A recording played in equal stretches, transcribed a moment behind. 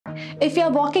If you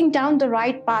are walking down the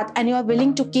right path and you are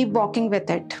willing to keep walking with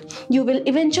it, you will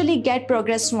eventually get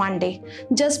progress one day.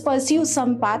 Just pursue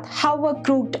some path, however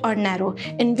crooked or narrow,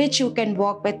 in which you can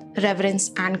walk with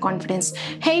reverence and confidence.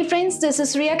 Hey friends, this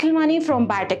is Riya Khilmani from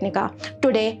Biotechnica.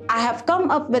 Today, I have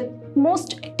come up with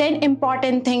most 10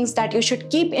 important things that you should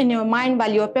keep in your mind while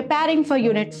you are preparing for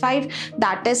Unit 5,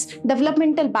 that is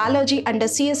Developmental Biology under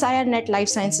CSIR NET Life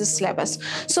Sciences Syllabus.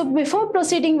 So before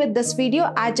proceeding with this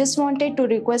video, I just wanted to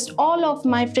request all of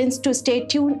my friends to stay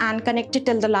tuned and connected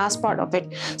till the last part of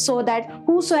it, so that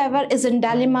whosoever is in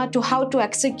dilemma to how to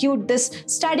execute this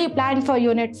study plan for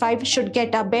Unit 5 should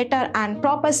get a better and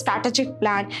proper strategic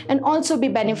plan and also be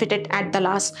benefited at the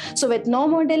last. So with no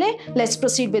more delay, let's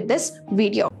proceed with this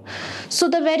video. So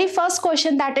the very first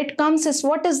question that it comes is,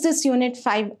 what is this Unit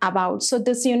 5 about? So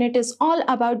this unit is all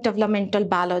about developmental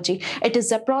biology. It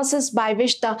is a process by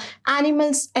which the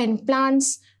animals and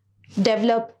plants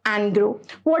develop and grow.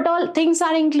 What all things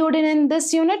are included in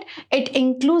this unit? It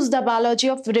includes the biology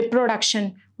of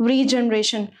reproduction,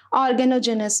 regeneration,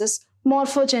 organogenesis,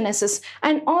 morphogenesis,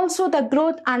 and also the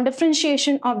growth and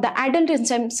differentiation of the adult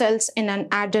stem cells in an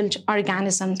adult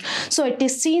organism. So it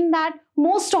is seen that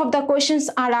most of the questions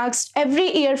are asked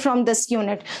every year from this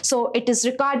unit. So it is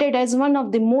regarded as one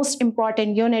of the most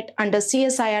important unit under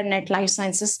CSIR NET Life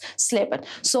Sciences syllabus.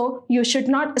 So you should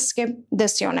not skip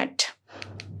this unit.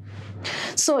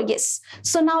 So yes,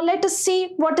 so now let us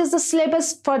see what is the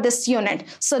syllabus for this unit.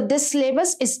 So this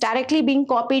syllabus is directly being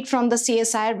copied from the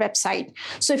CSIR website.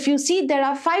 So if you see, there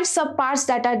are 5 subparts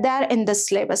that are there in this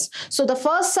syllabus. So the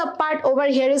first subpart over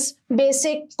here is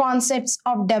basic concepts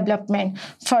of development.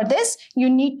 For this, you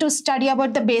need to study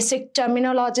about the basic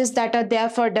terminologies that are there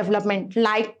for development,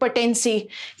 like potency,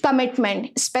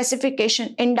 commitment,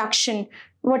 specification, induction,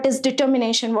 what is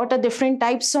determination, what are different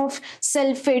types of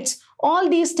cell fates. All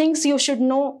these things you should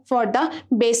know for the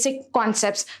basic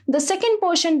concepts. The second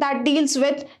portion that deals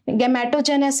with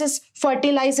gametogenesis,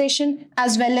 fertilization,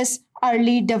 as well as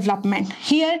early development.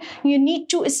 Here you need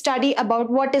to study about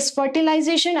what is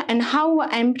fertilization and how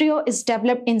an embryo is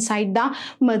developed inside the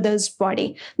mother's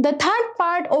body. The third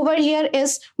part over here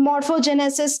is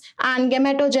morphogenesis and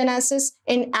gametogenesis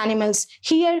in animals.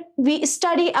 Here we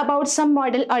study about some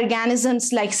model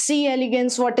organisms like C.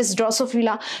 elegans, what is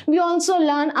Drosophila. We also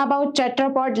learn about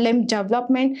tetrapod limb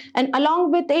development, and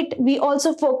along with it we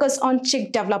also focus on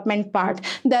chick development part.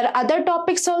 There are other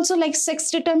topics also like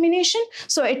sex determination,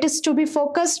 so it is to be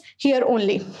focused here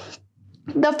only.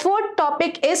 The fourth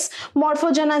topic is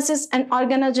morphogenesis and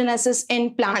organogenesis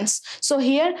in plants. So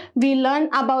here we learn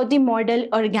about the model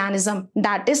organism,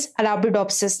 that is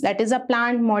Arabidopsis, that is a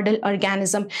plant model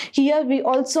organism. Here we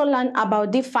also learn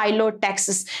about the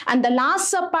phyllotaxis. And the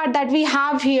last subpart that we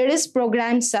have here is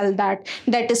programmed cell, that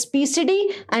is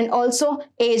PCD, and also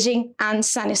aging and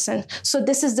senescence. So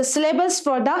this is the syllabus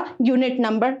for the unit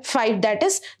number 5, that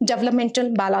is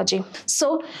developmental biology.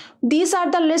 So these are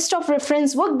the list of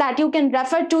reference book that you can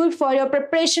refer to for your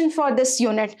preparation for this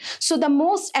unit. So the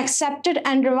most accepted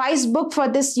and revised book for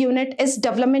this unit is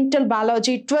Developmental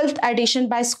Biology 12th edition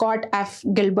by Scott F.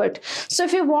 Gilbert. So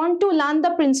if you want to learn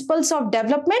the principles of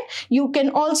development, you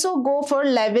can also go for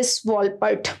Lewis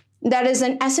Wolpert. There is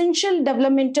an Essential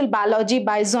Developmental Biology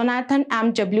by Jonathan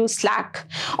M. W. Slack.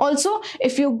 Also,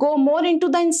 if you go more into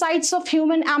the insights of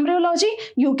human embryology,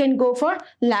 you can go for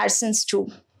Larson's too.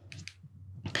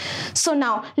 So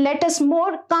now let us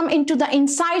more come into the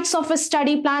insights of a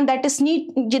study plan that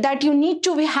you need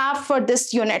to have for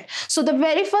this unit. So the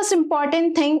very first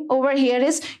important thing over here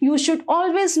is you should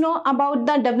always know about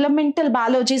the developmental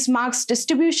biology's marks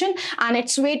distribution and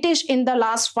its weightage in the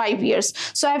last 5 years.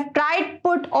 So I've tried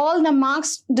put all the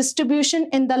marks distribution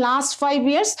in the last 5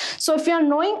 years. So if you are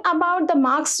knowing about the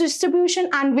marks distribution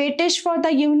and weightage for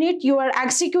the unit you are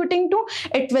executing to,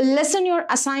 it will lessen your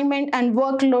assignment and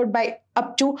workload by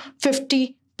up to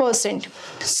 50%.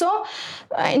 So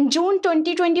in June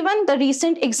 2021, the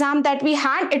recent exam that we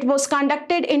had, it was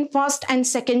conducted in first and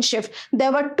second shift.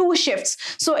 There were 2 shifts.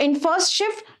 So in first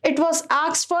shift, it was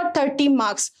asked for 30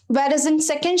 marks, whereas in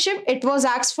second shift, it was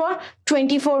asked for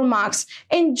 24 marks.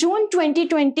 In June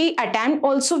 2020 attempt,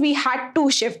 also we had 2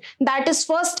 shifts, that is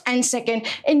first and second.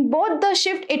 In both the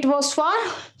shift, it was for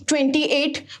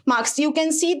 28 marks. You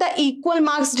can see the equal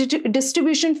marks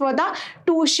distribution for the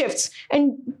 2 shifts.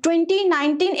 In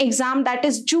 2019 exam, that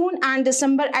is June and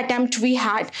December attempt we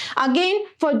had. Again,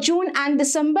 for June and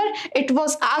December, it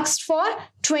was asked for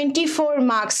 24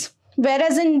 marks.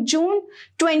 Whereas in June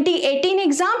 2018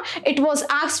 exam, it was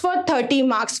asked for 30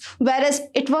 marks, whereas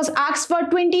it was asked for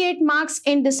 28 marks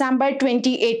in December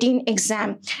 2018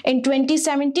 exam. In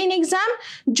 2017 exam,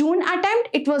 June attempt,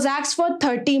 it was asked for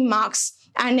 30 marks.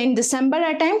 and in December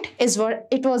attempt is what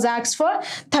it was asked for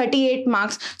 38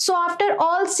 marks. So after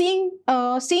all seeing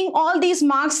all these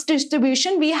marks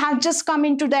distribution, we have just come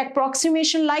into the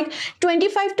approximation like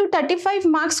 25 to 35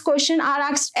 marks question are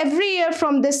asked every year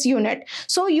from this unit.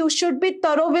 So you should be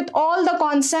thorough with all the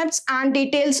concepts and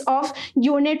details of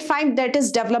unit 5, that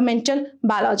is developmental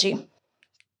biology.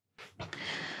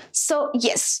 So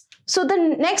yes. So the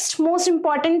next most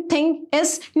important thing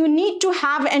is you need to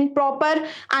have a proper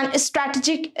and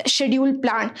strategic schedule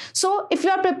plan. So if you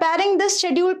are preparing this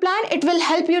schedule plan, it will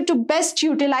help you to best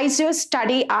utilize your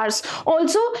study hours.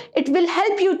 Also, it will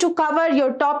help you to cover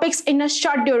your topics in a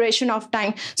short duration of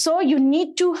time. So you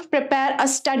need to prepare a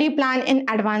study plan in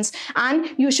advance, and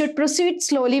you should proceed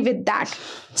slowly with that.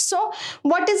 So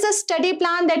what is the study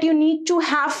plan that you need to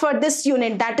have for this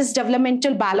unit, that is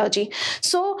developmental biology?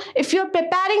 So if you're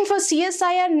preparing for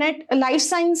CSIR NET Life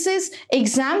Sciences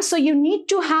exam, so you need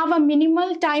to have a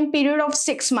minimal time period of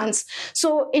 6 months.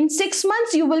 So in 6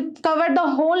 months, you will cover the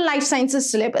whole life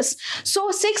sciences syllabus. So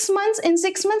in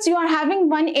 6 months, you are having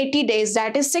 180 days.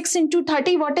 That is 6 into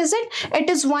 30. What is it? It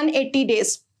is 180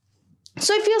 days.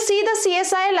 So if you see the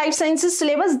CSIR Life Sciences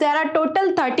syllabus, there are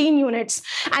total 13 units.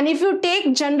 And if you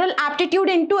take general aptitude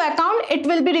into account, it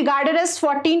will be regarded as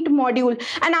 14th module.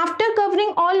 And after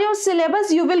covering all your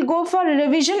syllabus, you will go for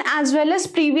revision as well as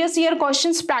previous year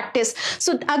questions practice.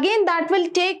 So again, that will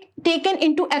taken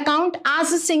into account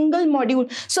as a single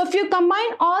module. So if you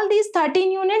combine all these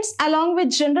 13 units along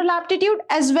with general aptitude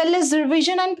as well as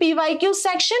revision and PYQ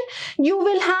section, you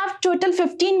will have total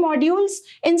 15 modules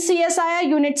in CSIR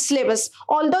unit syllabus.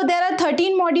 Although there are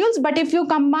 13 modules, but if you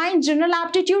combine general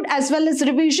aptitude as well as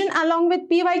revision along with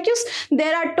PYQs,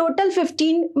 there are total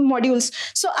 15 modules.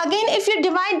 So again, if you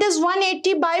divide this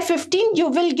 180 by 15, you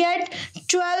will get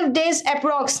 12 days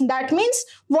approx. That means,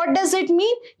 what does it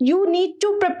mean? You need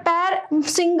to prepare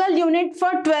single unit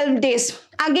for 12 days.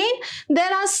 Again,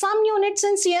 there are some units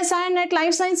in CSIR NET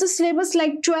Life Sciences syllabus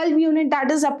like 12 unit,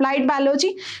 that is applied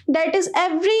biology. That is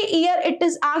every year it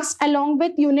is asked along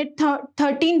with unit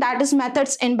 13, that is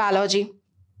methods in biology.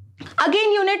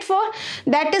 Again, unit 4,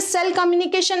 that is cell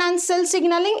communication and cell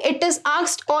signaling. It is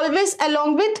asked always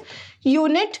along with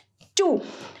unit 2.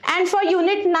 And for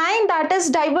unit 9, that is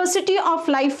diversity of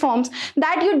life forms,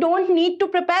 that you don't need to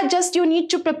prepare, just you need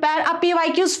to prepare a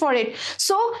PYQs for it.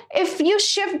 So if you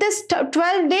shift this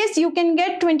 12 days, you can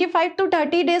get 25 to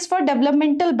 30 days for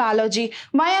developmental biology.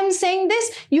 Why I'm saying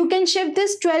this? You can shift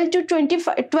this 12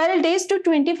 days to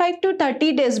 25 to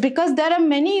 30 days because there are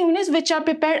many units which are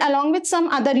prepared along with some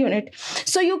other unit.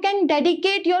 So you can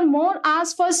dedicate your more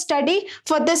hours for study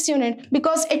for this unit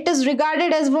because it is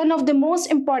regarded as one of the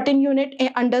most important unit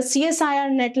under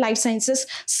CSIR NET Life Sciences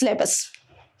syllabus.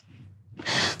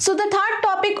 So the third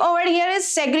topic over here is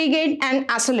segregate and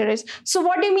accelerate. So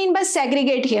what do you mean by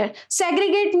segregate here?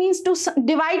 Segregate means to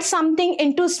divide something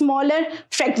into smaller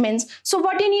fragments. So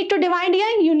what you need to divide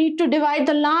here? You need to divide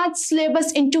the large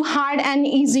syllabus into hard and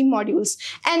easy modules.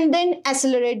 And then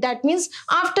accelerate. That means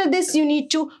after this you need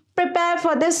to prepare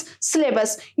for this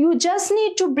syllabus. You just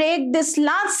need to break this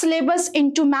large syllabus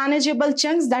into manageable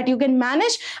chunks that you can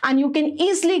manage and you can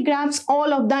easily grasp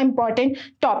all of the important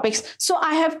topics. So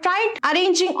I have tried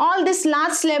arranging all this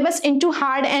large syllabus into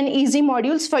hard and easy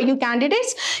modules for you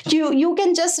candidates. You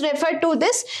can just refer to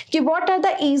this. What are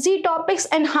the easy topics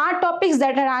and hard topics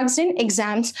that are asked in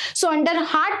exams? So under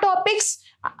hard topics,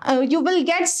 you will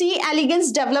get C.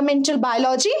 elegans developmental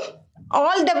biology.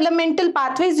 All developmental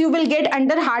pathways you will get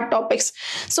under hard topics.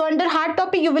 So under hard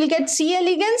topic, you will get C.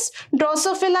 elegans,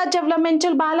 Drosophila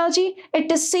developmental biology, it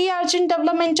is sea urchin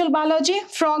developmental biology,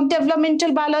 frog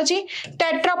developmental biology,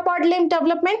 tetrapod limb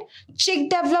development, chick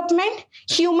development,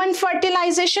 human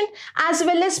fertilization, as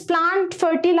well as plant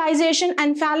fertilization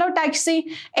and phallotaxy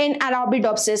in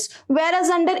Arabidopsis. Whereas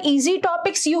under easy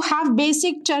topics, you have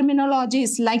basic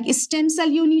terminologies like stem cell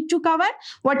you need to cover,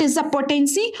 what is the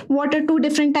potency, what are two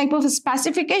different types of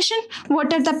specification,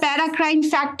 what are the paracrine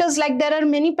factors, like there are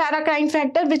many paracrine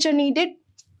factors which are needed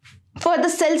for the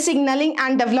cell signaling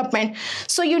and development.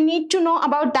 So you need to know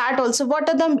about that also. What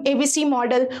are the ABC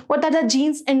model? What are the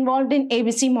genes involved in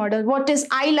ABC model? What is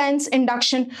I-lens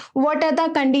induction? What are the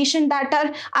conditions that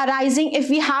are arising if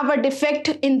we have a defect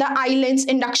in the I-lens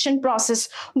induction process?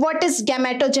 What is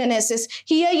gametogenesis?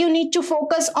 Here you need to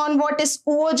focus on what is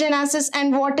oogenesis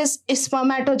and what is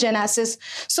spermatogenesis.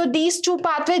 So these two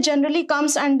pathways generally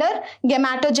comes under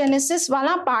gametogenesis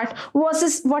wala part.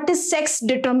 What is sex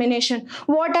determination?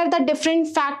 What are the different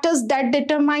different factors that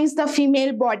determines the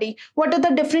female body? What are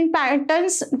the different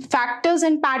factors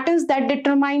and patterns that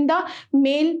determine the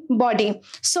male body?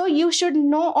 So you should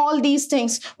know all these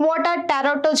things. What are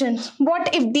teratogens?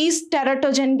 What if these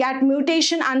teratogen get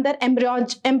mutation under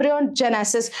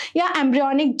embryogenesis? Yeah,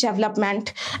 embryonic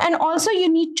development. And also you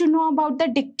need to know about the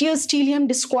dictyostelium,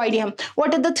 discoideum.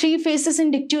 What are the three phases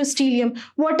in dictyostelium?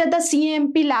 What are the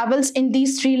CMP levels in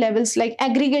these three levels? Like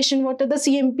aggregation, what are the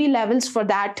CMP levels for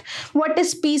that? What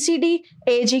is PCD,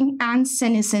 aging, and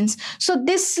senescence? So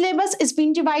this syllabus is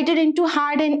being divided into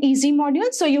hard and easy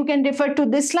modules. So you can refer to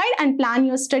this slide and plan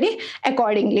your study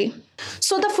accordingly.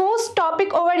 So the first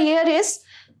topic over here is,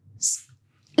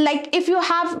 like, if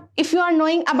you are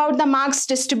knowing about the marks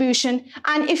distribution,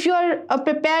 and if you are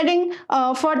preparing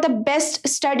for the best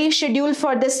study schedule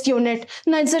for this unit,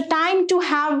 now it's a time to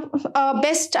have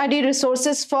best study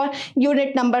resources for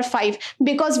unit number 5,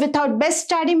 because without best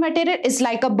study material is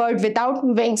like a bird without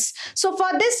wings. So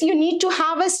for this you need to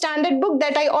have a standard book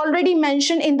that I already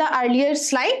mentioned in the earlier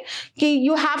slide. Okay,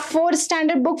 you have 4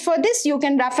 standard book for this, you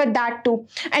can refer that too.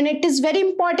 And it is very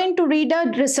important to read a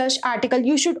research article.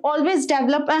 You should always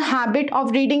develop a habit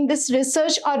of reading this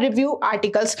research or review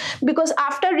articles, because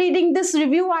after reading this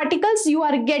review articles you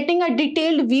are getting a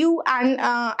detailed view and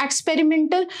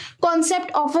experimental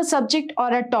concept of a subject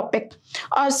or a topic.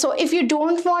 So if you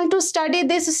don't want to study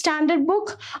this standard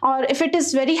book, or if it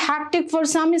is very hectic for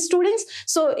some students,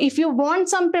 so if you want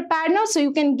some preparedness, so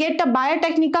you can get a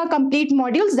Biotechnica complete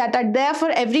modules that are there for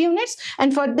every units.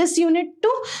 And for this unit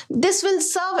too, this will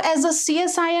serve as a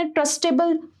CSIR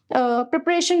trustable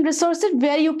preparation resources,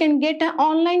 where you can get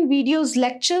online videos,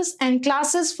 lectures, and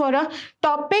classes for a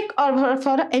topic or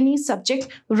for any subject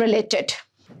related.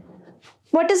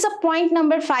 What is the point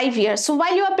number 5 here? So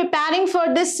while you are preparing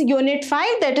for this unit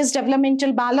 5, that is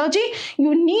developmental biology,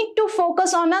 you need to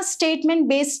focus on a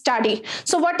statement-based study.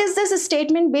 So what is this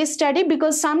statement-based study?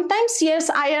 Because sometimes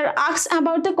CSIR asks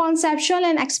about the conceptual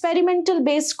and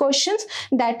experimental-based questions,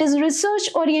 that is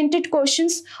research-oriented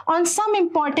questions on some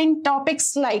important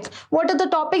topics. Like, what are the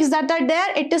topics that are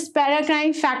there? It is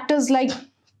paracrine factors, like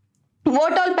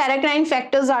what all paracrine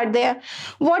factors are there,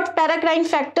 what paracrine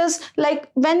factors,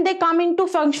 like when they come into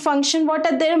function, what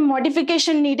are their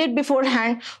modification needed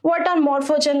beforehand, what are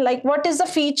morphogen, like what is the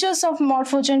features of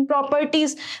morphogen,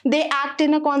 properties, they act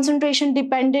in a concentration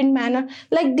dependent manner.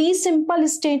 Like these simple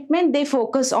statements they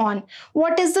focus on.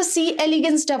 What is the C.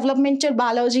 elegans developmental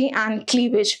biology and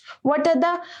cleavage? What are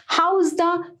the, how is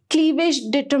the cleavage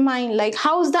determined, like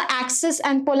how is the axis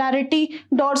and polarity,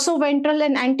 dorsoventral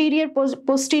and anterior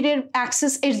posterior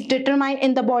axis is determined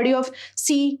in the body of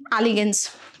C.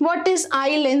 elegans. What is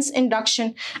eye lens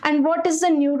induction, and what is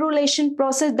the neurulation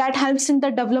process that helps in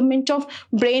the development of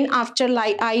brain after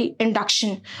eye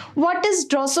induction? What is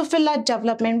Drosophila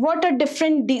development? What are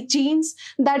different genes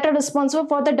that are responsible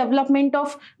for the development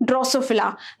of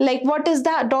Drosophila? Like what is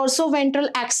the dorsoventral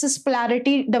axis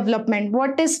polarity development?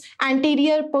 What is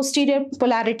anterior posterior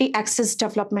polarity axis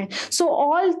development? So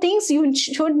all things you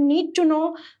should need to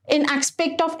know in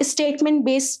aspect of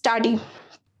statement-based study.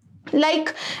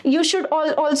 Like you should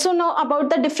also know about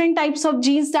the different types of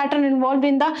genes that are involved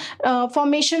in the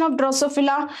formation of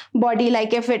Drosophila body,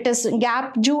 like if it is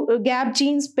gap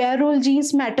genes, pair role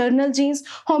genes, maternal genes,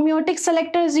 homeotic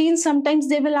selector genes. Sometimes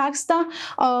they will ask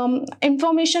the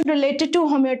information related to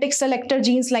homeotic selector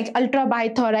genes like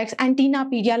ultrabithorax, antenna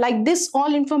pedia. Like this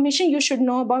all information you should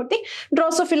know about the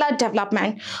Drosophila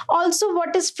development. Also,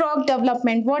 what is frog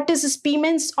development? What is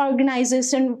Spearman's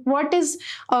organization? What is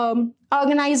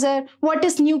organizer, what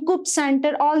is nucleus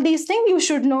center? All these things you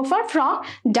should know for frog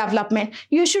development.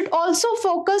 You should also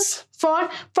focus for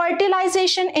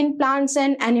fertilization in plants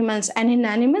and animals, and in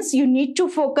animals you need to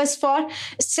focus for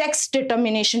sex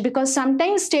determination, because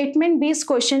sometimes statement based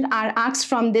questions are asked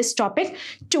from this topic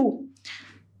too.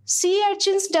 Sea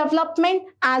urchins development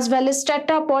as well as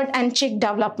tetrapod and chick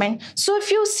development. So if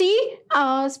you see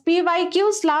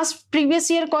PYQ's previous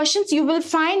year questions, you will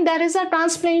find there is a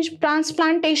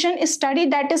transplantation study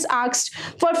that is asked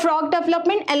for frog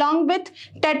development along with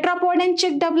tetrapod and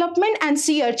chick development and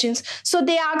sea urchins. So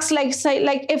they ask like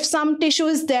if some tissue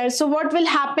is there, so what will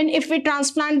happen if we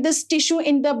transplant this tissue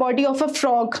in the body of a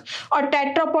frog, or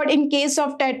tetrapod in case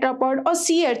of tetrapod, or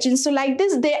sea urchin. So like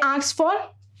this they ask for,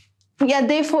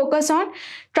 they focus on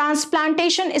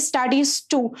transplantation studies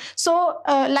too. So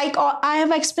like I have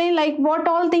explained, like what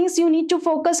all things you need to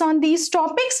focus on these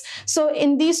topics. So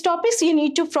in these topics you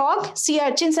need to frog, sea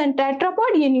urchins and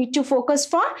tetrapod, you need to focus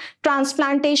for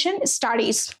transplantation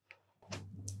studies.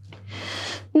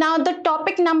 Now the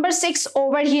topic number 6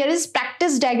 over here is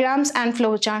practice diagrams and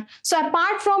flowchart. So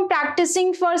apart from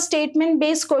practicing for statement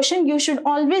based question, you should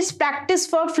always practice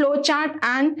for flowchart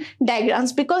and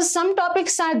diagrams, because some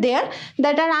topics are there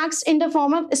that are asked in the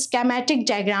form of schematic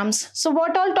diagrams. So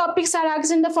what all topics are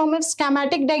asked in the form of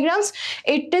schematic diagrams?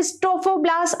 It is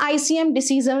trophoblast, ICM,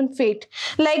 disease and fate.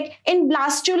 Like in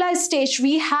blastula stage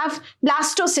we have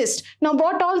blastocyst. Now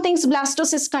what all things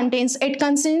blastocyst contains? It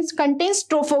contains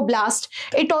trophoblast.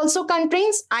 It also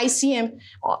contains ICM.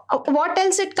 What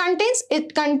else it contains?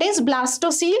 It contains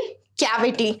blastocele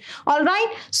cavity. All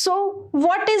right, so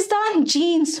what is the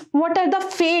genes, what are the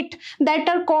fate that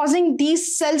are causing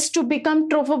these cells to become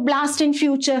trophoblast in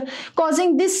future,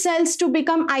 causing these cells to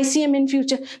become ICM in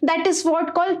future? That is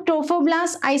what called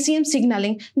trophoblast ICM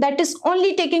signaling. That is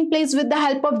only taking place with the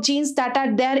help of genes that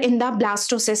are there in the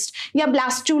blastocyst, yeah,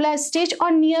 blastula stage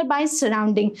or nearby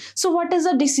surrounding. So what is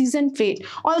the disease and fate?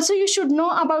 Also you should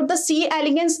know about the C.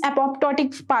 elegans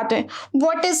apoptotic pathway.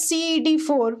 What is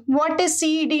CED4? What is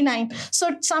CED9? So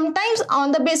sometimes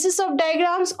on the basis of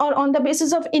diagrams or on the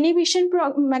basis of inhibition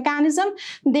mechanism,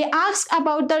 they ask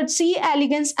about the C.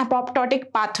 elegans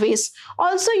apoptotic pathways.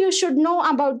 Also you should know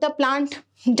about the plant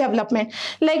development,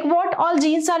 like what all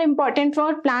genes are important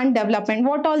for plant development,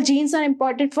 what all genes are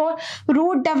important for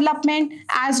root development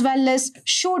as well as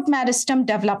shoot meristem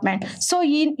development. So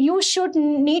you should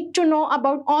need to know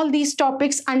about all these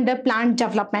topics under plant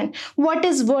development. What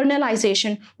is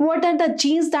vernalization? What are the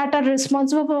genes that are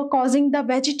responsible for causing the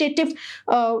vegetative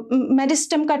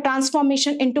meristem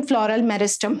transformation into floral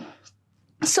meristem?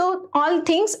 So all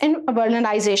things in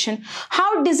vernalization,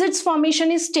 how digits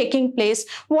formation is taking place,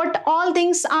 what all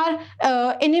things are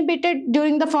inhibited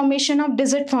during the formation of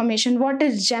digit formation, what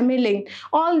is gemmeling,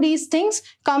 all these things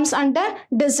comes under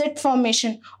digit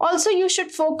formation. Also you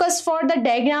should focus for the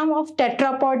diagram of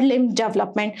tetrapod limb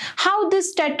development, how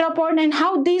this tetrapod and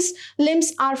how these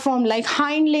limbs are formed, like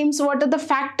hind limbs, what are the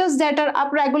factors that are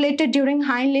upregulated during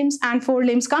hind limbs and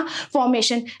forelimbs ka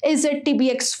formation, is it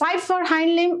TBX5 for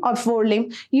hind limb or forelimb?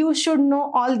 You should know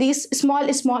all these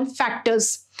small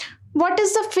factors. What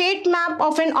is the fate map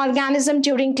of an organism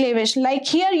during cleavage? Like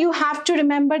here you have to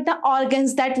remember the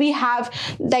organs that we have,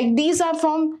 like these are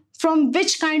from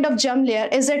which kind of germ layer?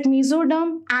 Is it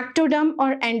mesoderm, ectoderm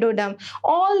or endoderm?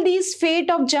 All these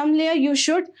fate of germ layer you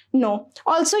should know.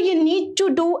 Also you need to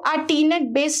do a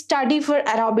TNET based study for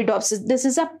Arabidopsis. This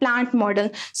is a plant model.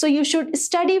 So you should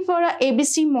study for a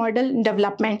ABC model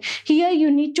development. Here you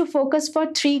need to focus for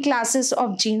 3 classes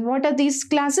of gene. What are these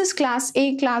classes? Class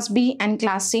A, class B and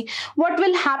class C. What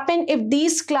will happen if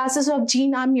these classes of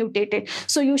gene are mutated?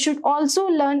 So you should also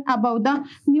learn about the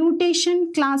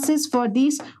mutation classes for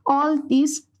all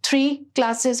these 3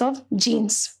 classes of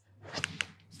genes.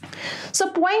 So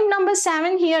point number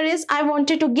 7 here is I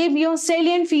wanted to give you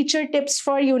salient feature tips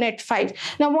for unit 5.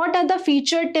 Now what are the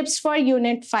feature tips for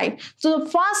unit 5? So the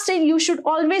first thing, you should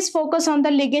always focus on the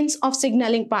ligands of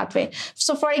signaling pathway.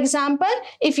 So for example,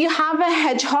 if you have a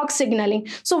hedgehog signaling,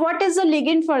 so what is the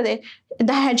ligand for that?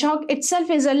 The hedgehog itself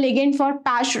is a ligand for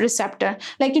PASH receptor.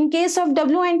 Like in case of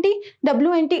WNT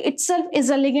itself is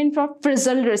a ligand for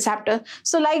Frizzle receptor.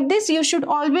 So like this, you should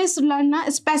always learn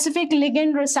a specific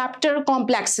ligand receptor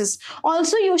complexes.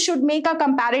 Also, you should make a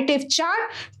comparative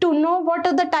chart to know what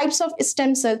are the types of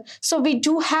stem cell. So we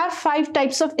do have 5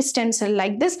 types of stem cell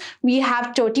like this. We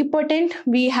have totipotent,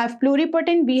 we have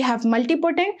pluripotent, we have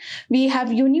multipotent, we have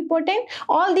unipotent.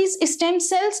 All these stem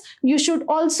cells, you should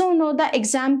also know the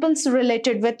examples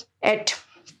related with it.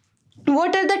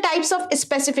 What are the types of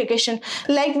specification?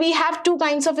 Like we have 2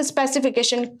 kinds of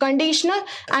specification, conditional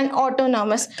and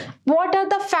autonomous. What are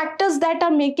the factors that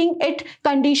are making it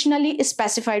conditionally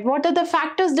specified? What are the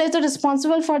factors that are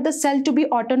responsible for the cell to be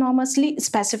autonomously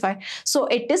specified? So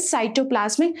it is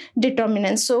cytoplasmic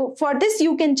determinants. So for this,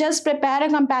 you can just prepare a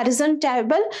comparison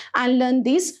table and learn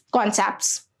these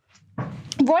concepts.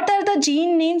 What are the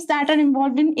gene names that are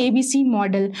involved in ABC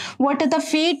model? What are the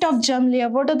fate of germ layer?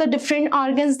 What are the different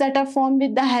organs that are formed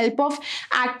with the help of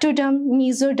ectoderm,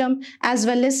 mesoderm as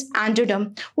well as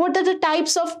endoderm? What are the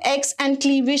types of X and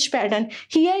cleavage pattern?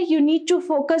 Here you need to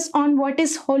focus on what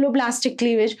is holoblastic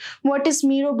cleavage, what is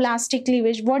meroblastic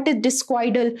cleavage, what is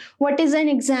discoidal, what is an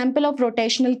example of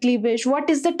rotational cleavage, what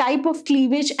is the type of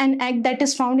cleavage and egg that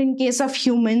is found in case of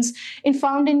humans and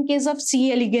found in case of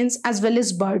C. elegans as well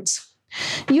as birds.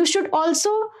 You should also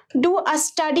do a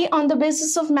study on the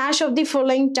basis of MASH of the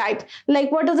following type,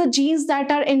 like what are the genes that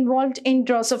are involved in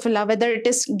Drosophila, whether it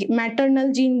is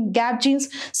maternal gene, gap genes.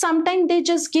 Sometimes they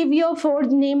just give you a full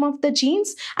name of the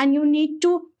genes and you need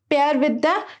to pair with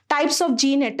the types of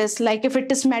gene it is, like if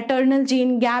it is maternal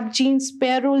gene, gap genes,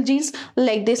 pair rule genes,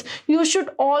 like this. You should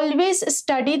always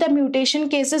study the mutation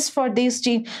cases for these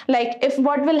genes, like if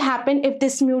what will happen if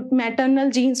this maternal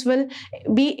genes will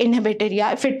be inhibited,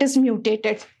 if it is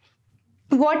mutated.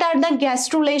 What are the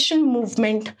gastrulation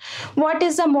movement? What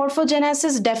is the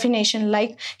morphogenesis definition?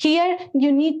 Like here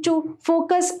you need to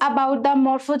focus about the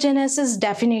morphogenesis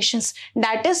definitions.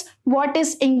 That is, what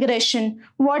is ingression?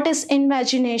 What is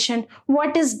invagination?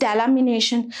 What is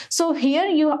delamination? So here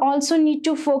you also need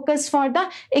to focus for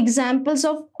the examples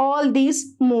of all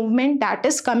these movement that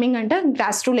is coming under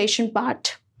gastrulation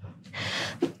part.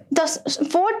 The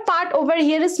fourth part over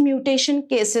here is mutation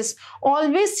cases.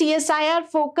 Always CSIR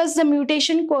focus the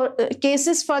mutation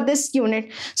cases for this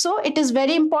unit. So it is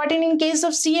very important in case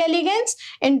of C. elegans,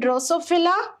 in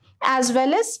Drosophila, as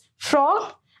well as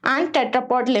frog and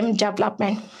tetrapod limb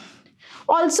development.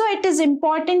 Also, it is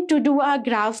important to do a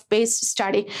graph-based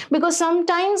study, because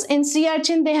sometimes in sea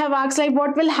urchin they have asked like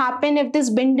what will happen if this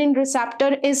binding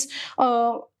receptor is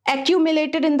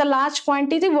accumulated in the large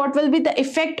quantity, what will be the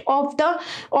effect of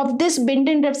this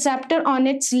binding receptor on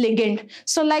its ligand.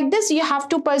 So like this you have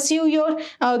to pursue your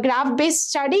graph-based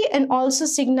study, and also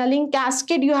signaling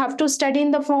cascade you have to study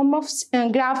in the form of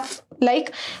graph,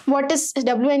 like what is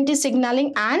WNT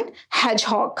signaling and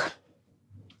hedgehog.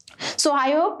 So I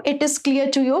hope it is clear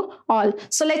to you all.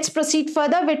 So let's proceed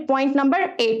further with point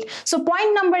number 8. So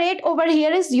point number 8 over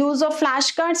here is use of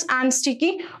flashcards and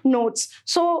sticky notes.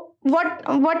 So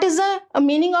what is the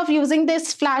meaning of using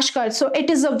this flashcard? So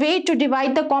it is a way to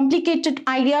divide the complicated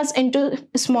ideas into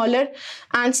smaller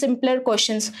and simpler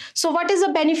questions. So what is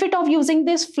the benefit of using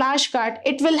this flashcard?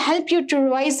 It will help you to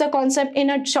revise the concept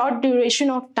in a short duration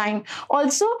of time.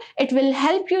 Also, it will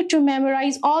help you to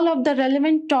memorize all of the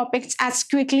relevant topics as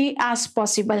quickly as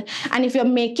possible. And if you're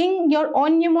making your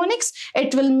own mnemonics,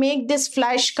 it will make this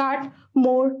flashcard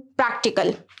more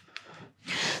practical.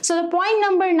 So the point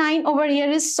number 9 over here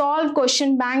is solve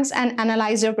question banks and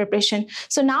analyze your preparation.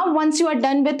 So now once you are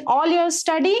done with all your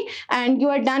study and you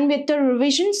are done with the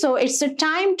revision, so it's the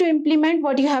time to implement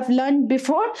what you have learned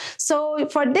before. So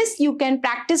for this you can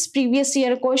practice previous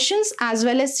year questions as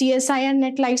well as CSIR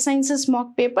NET Life Sciences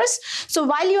mock papers. So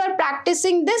while you are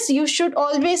practicing this, you should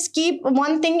always keep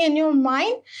one thing in your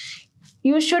mind.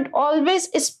 You should always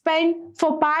spend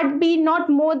for part B not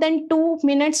more than 2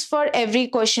 minutes for every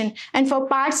question, and for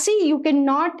part C you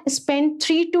cannot spend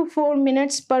 3 to 4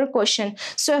 minutes per question.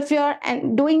 So if you are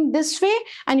doing this way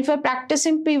and if you are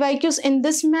practicing PYQs in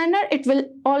this manner, it will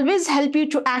always help you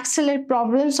to accelerate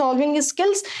problem solving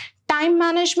skills, time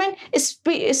management,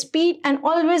 speed, and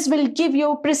always will give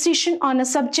you precision on a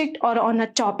subject or on a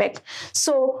topic.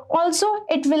 So also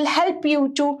it will help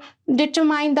you to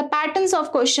determine the patterns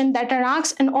of question that are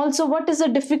asked, and also what is the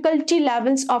difficulty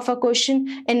levels of a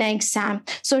question in an exam.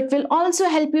 So it will also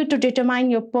help you to determine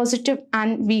your positive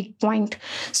and weak point.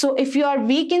 So if you are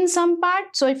weak in some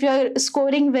part, so if you are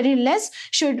scoring very less,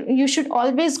 you should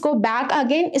always go back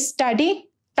again, study,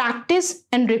 practice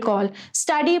and recall.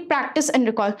 Study, practice and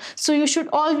recall. So you should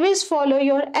always follow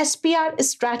your SPR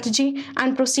strategy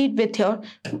and proceed with your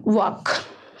work.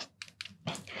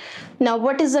 Now,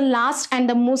 what is the last and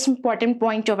the most important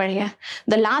point over here?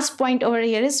 The last point over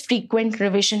here is frequent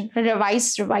revision.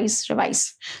 Revise, revise,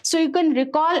 revise. So you can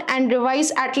recall and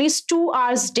revise at least 2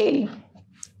 hours daily.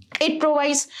 It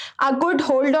provides a good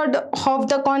hold of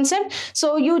the concept.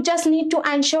 So you just need to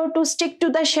ensure to stick to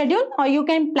the schedule, or you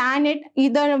can plan it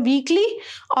either weekly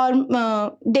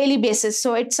or daily basis.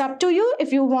 So it's up to you.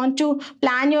 If you want to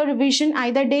plan your revision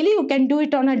either daily, you can do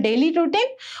it on a daily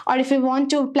routine, or if you want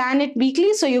to plan it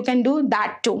weekly, so you can do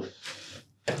that too.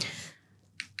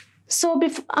 So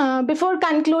before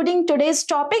concluding today's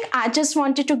topic, I just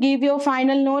wanted to give you a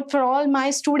final note for all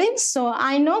my students. So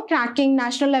I know cracking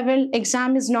national level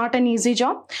exam is not an easy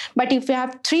job, but if you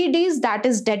have 3 Ds, that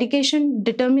is dedication,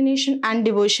 determination, and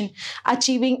devotion,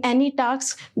 achieving any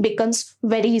task becomes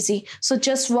very easy. So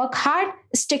just work hard,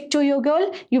 stick to your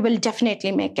goal, you will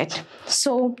definitely make it.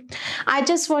 So I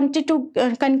just wanted to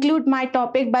conclude my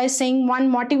topic by saying one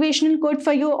motivational quote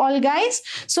for you all guys.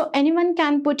 So anyone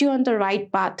can put you on the right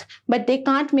path, but they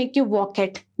can't make you walk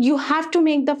it. You have to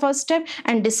make the first step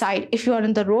and decide if you are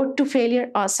on the road to failure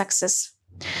or success.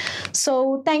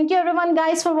 So thank you everyone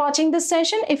guys for watching this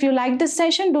session. If you like this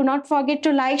session, do not forget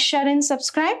to like, share and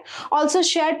subscribe. Also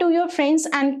share to your friends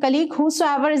and colleague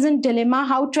whosoever is in dilemma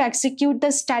how to execute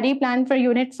the study plan for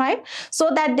Unit 5 so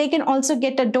that they can also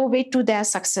get a doorway to their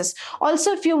success.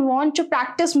 Also, if you want to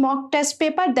practice mock test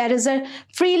paper, there is a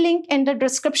free link in the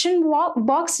description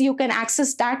box. You can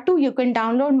access that too. You can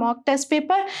download mock test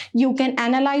paper. You can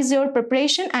analyze your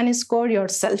preparation and score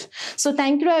yourself. So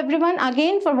thank you everyone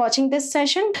again for watching this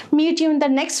session. Meet you in the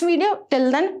next video.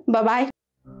 Till then, bye bye.